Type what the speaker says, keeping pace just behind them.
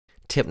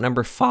tip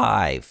number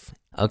 5.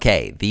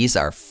 Okay, these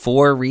are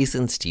 4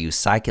 reasons to use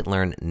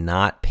scikit-learn,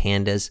 not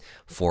pandas,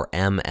 for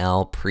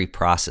ML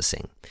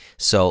preprocessing.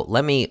 So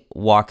let me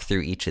walk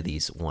through each of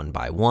these one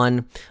by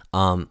one.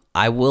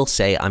 I will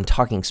say I'm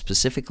talking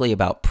specifically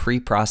about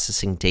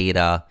preprocessing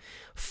data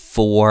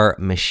for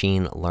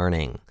machine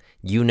learning.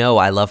 You know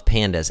I love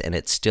pandas, and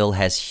it still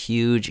has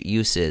huge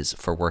uses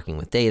for working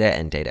with data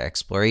and data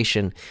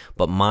exploration,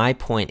 but my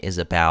point is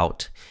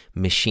about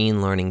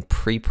machine learning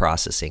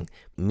preprocessing,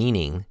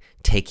 meaning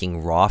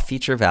taking raw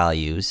feature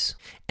values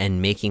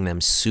and making them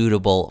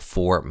suitable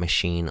for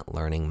machine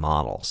learning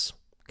models,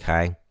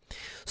 okay?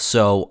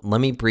 So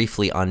let me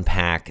briefly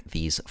unpack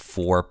these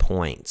 4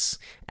 points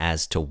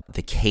as to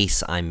the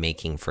case I'm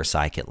making for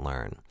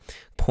scikit-learn.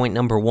 Point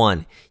number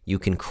 1, you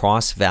can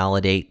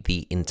cross-validate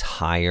the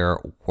entire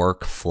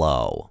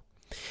workflow.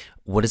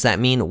 What does that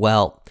mean?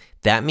 Well,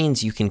 that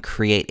means you can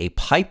create a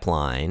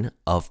pipeline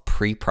of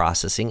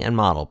pre-processing and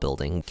model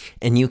building,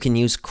 and you can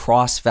use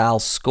cross-val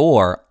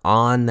score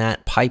on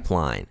that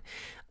pipeline.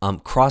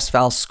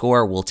 Cross-val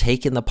score will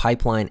take in the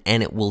pipeline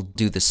and it will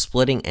do the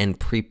splitting and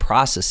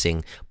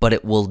pre-processing, but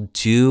it will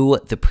do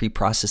the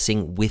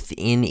pre-processing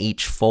within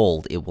each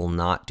fold. It will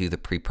not do the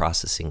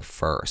pre-processing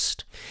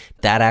first.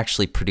 That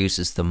actually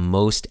produces the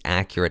most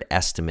accurate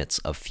estimates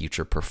of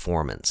future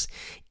performance.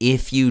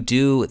 If you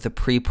do the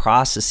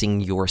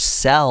pre-processing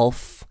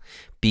yourself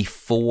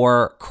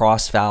before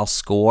cross-val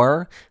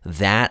score,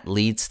 that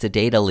leads to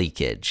data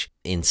leakage.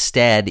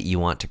 Instead, you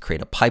want to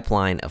create a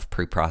pipeline of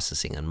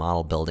pre-processing and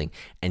model building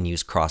and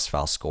use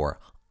cross-val score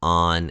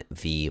on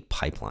the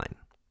pipeline.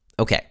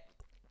 Okay.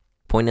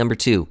 Point number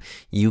 2,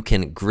 you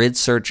can grid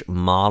search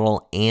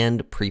model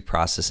and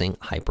pre-processing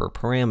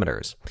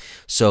hyperparameters.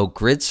 So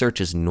grid search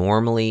is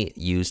normally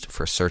used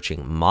for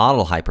searching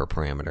model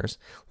hyperparameters,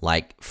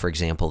 like, for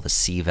example, the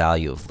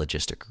C-value of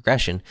logistic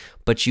regression,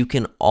 but you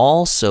can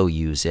also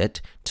use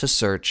it to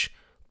search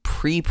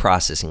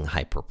pre-processing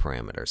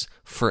hyperparameters,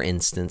 for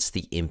instance,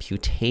 the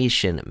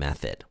imputation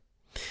method.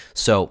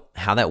 So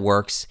how that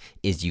works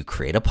is you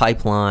create a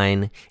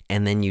pipeline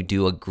and then you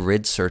do a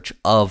grid search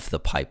of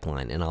the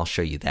pipeline, and I'll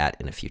show you that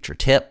in a future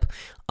tip.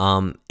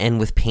 And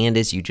with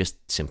pandas, you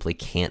just simply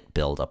can't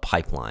build a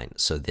pipeline,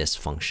 so this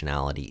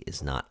functionality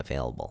is not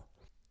available.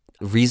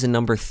 Reason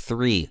number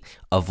 3,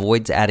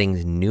 avoids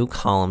adding new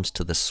columns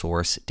to the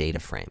source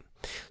data frame.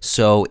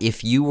 So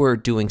if you were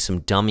doing some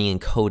dummy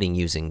encoding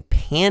using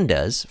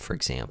pandas, for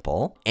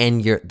example,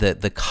 and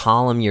the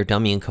column you're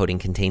dummy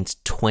encoding contains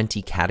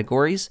 20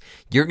 categories,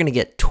 you're going to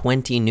get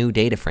 20 new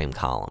data frame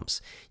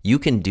columns. You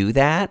can do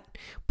that,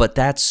 but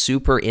that's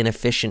super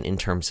inefficient in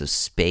terms of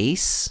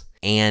space,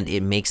 and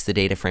it makes the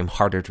data frame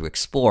harder to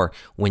explore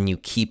when you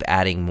keep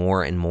adding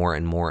more and more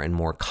and more and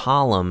more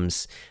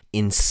columns.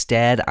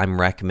 Instead,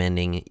 I'm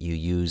recommending you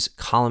use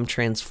column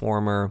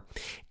transformer,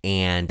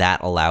 and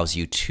that allows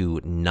you to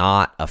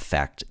not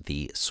affect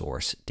the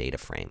source data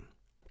frame.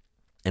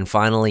 And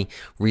finally,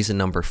 reason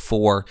number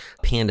 4,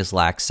 pandas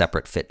lack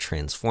separate fit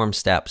transform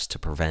steps to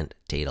prevent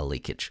data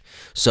leakage.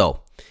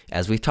 So,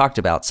 as we've talked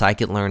about,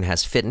 scikit-learn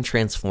has fit and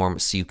transform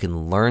so you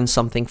can learn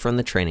something from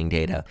the training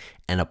data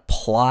and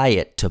apply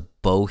it to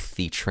both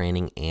the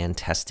training and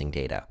testing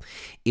data.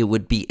 It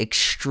would be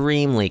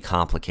extremely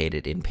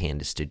complicated in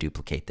pandas to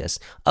duplicate this.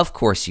 Of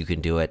course you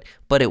can do it,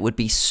 but it would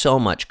be so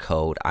much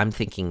code. I'm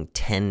thinking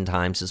 10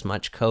 times as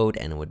much code,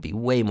 and it would be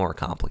way more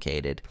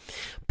complicated.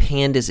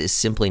 Pandas is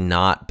simply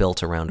not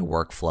built around a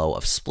workflow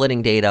of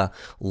splitting data,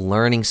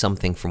 learning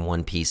something from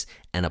one piece,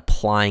 and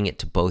applying it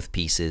to both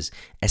pieces,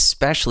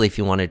 especially if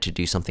you wanted to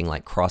do something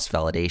like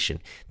cross-validation.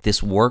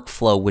 This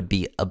workflow would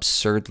be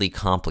absurdly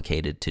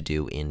complicated to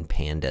do in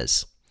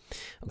pandas.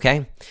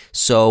 Okay,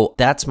 so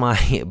that's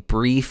my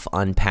brief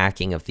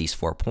unpacking of these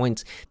 4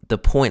 points. The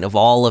point of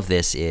all of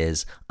this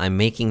is I'm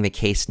making the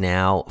case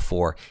now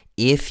for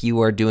if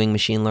you are doing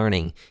machine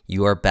learning,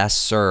 you are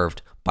best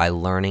served by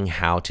learning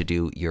how to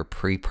do your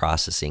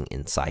pre-processing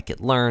in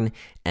scikit-learn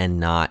and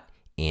not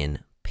in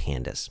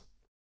pandas.